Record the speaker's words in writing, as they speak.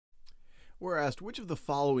We're asked which of the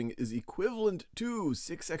following is equivalent to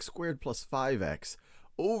 6x squared plus 5x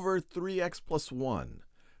over 3x plus 1.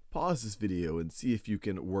 Pause this video and see if you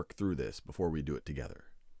can work through this before we do it together.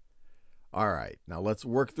 All right, now let's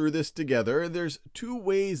work through this together. There's two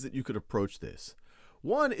ways that you could approach this.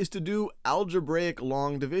 One is to do algebraic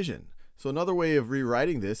long division. So another way of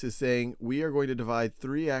rewriting this is saying we are going to divide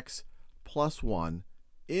 3x plus 1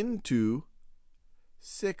 into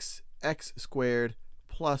 6x squared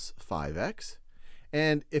plus 5x.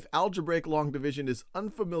 And if algebraic long division is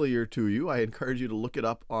unfamiliar to you, I encourage you to look it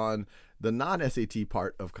up on the non-SAT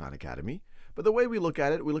part of Khan Academy. But the way we look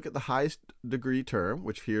at it, we look at the highest degree term,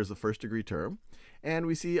 which here is the first degree term, and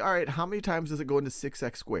we see, all right, how many times does it go into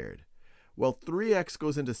 6x squared? Well, 3x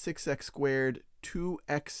goes into 6x squared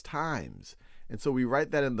 2x times. And so we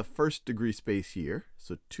write that in the first degree space here,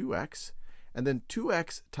 so 2x. And then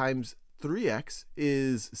 2x times 3x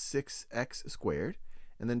is 6x squared.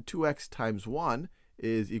 And then 2x times 1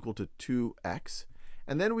 is equal to 2x.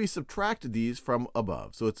 And then we subtract these from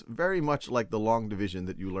above. So it's very much like the long division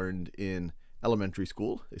that you learned in elementary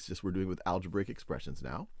school. It's just we're doing with algebraic expressions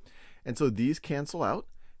now. And so these cancel out.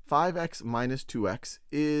 5x minus 2x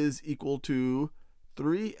is equal to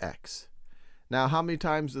 3x. Now, how many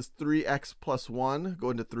times does 3x plus 1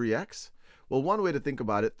 go into 3x? Well, one way to think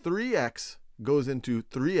about it, 3x goes into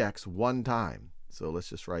 3x one time. So let's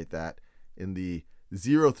just write that in the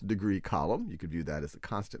 0th degree column. You could view that as a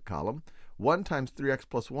constant column. 1 times 3x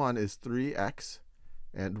plus 1 is 3x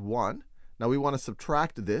and 1. Now we want to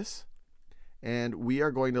subtract this, and we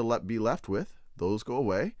are going to be left with, those go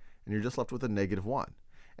away, and you're just left with a negative 1.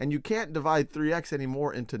 And you can't divide 3x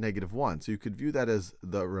anymore into negative 1, so you could view that as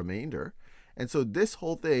the remainder. And so this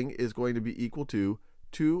whole thing is going to be equal to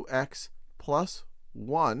 2x plus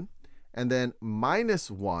 1, and then minus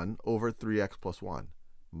 1 over 3x plus 1.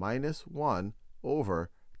 Minus 1 over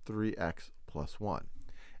 3x plus 1.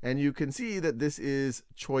 And you can see that this is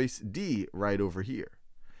choice D right over here.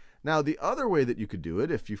 Now, the other way that you could do it,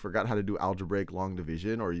 if you forgot how to do algebraic long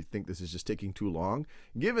division, or you think this is just taking too long,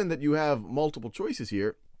 given that you have multiple choices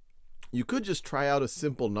here, you could just try out a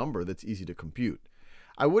simple number that's easy to compute.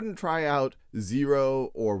 I wouldn't try out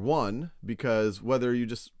 0 or 1, because whether you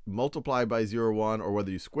just multiply by 0 or 1, or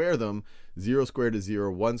whether you square them, 0 squared is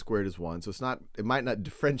 0, 1 squared is 1. So it might not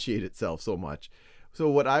differentiate itself so much. So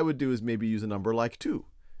what I would do is maybe use a number like 2.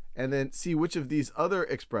 And then see which of these other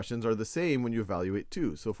expressions are the same when you evaluate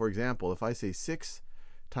 2. So for example, if I say 6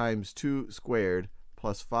 times 2 squared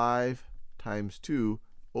plus 5 times 2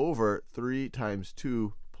 over 3 times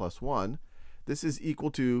 2 plus 1, this is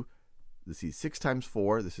equal to, let's see, 6 times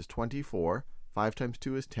 4, this is 24. 5 times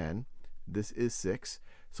 2 is 10. This is 6.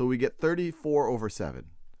 So we get 34 over 7.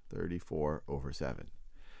 34 over 7.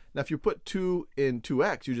 Now, if you put 2 in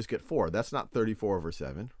 2x, you just get 4. That's not 34 over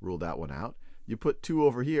 7. Rule that one out. You put 2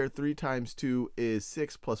 over here. 3 times 2 is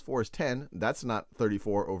 6 plus 4 is 10. That's not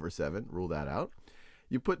 34 over 7. Rule that out.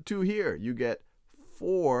 You put 2 here. You get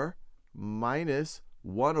 4 minus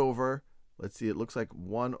 1 over, let's see, it looks like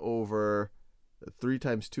 1 over 3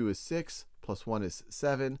 times 2 is 6, plus 1 is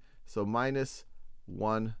 7. So minus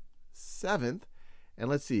 1/7. And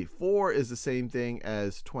let's see, 4 is the same thing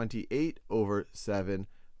as 28 over 7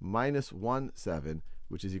 minus 1/7,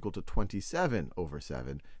 which is equal to 27 over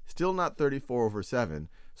 7. Still not 34 over 7.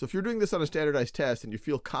 So if you're doing this on a standardized test and you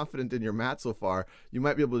feel confident in your math so far, you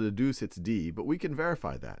might be able to deduce it's D, but we can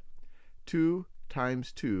verify that. 2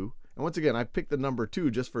 times 2, and once again, I picked the number 2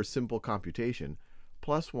 just for simple computation,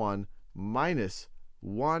 plus 1 minus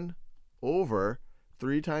 1 over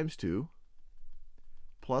 3 times 2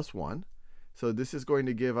 plus 1. So this is going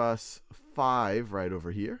to give us 5 right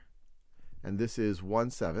over here. And this is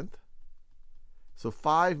 1/7. So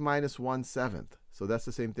 5 minus 1/7. So that's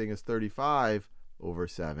the same thing as 35 over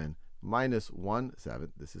 7 minus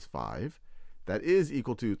 1/7. This is 5. That is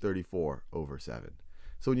equal to 34 over 7.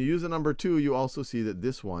 So when you use the number 2, you also see that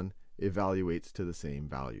this one evaluates to the same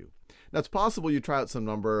value. Now, it's possible you try out some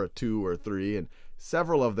number, 2 or 3, and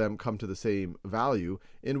several of them come to the same value,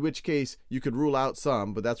 in which case you could rule out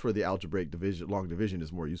some, but that's where the algebraic long division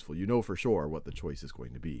is more useful. You know for sure what the choice is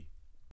going to be.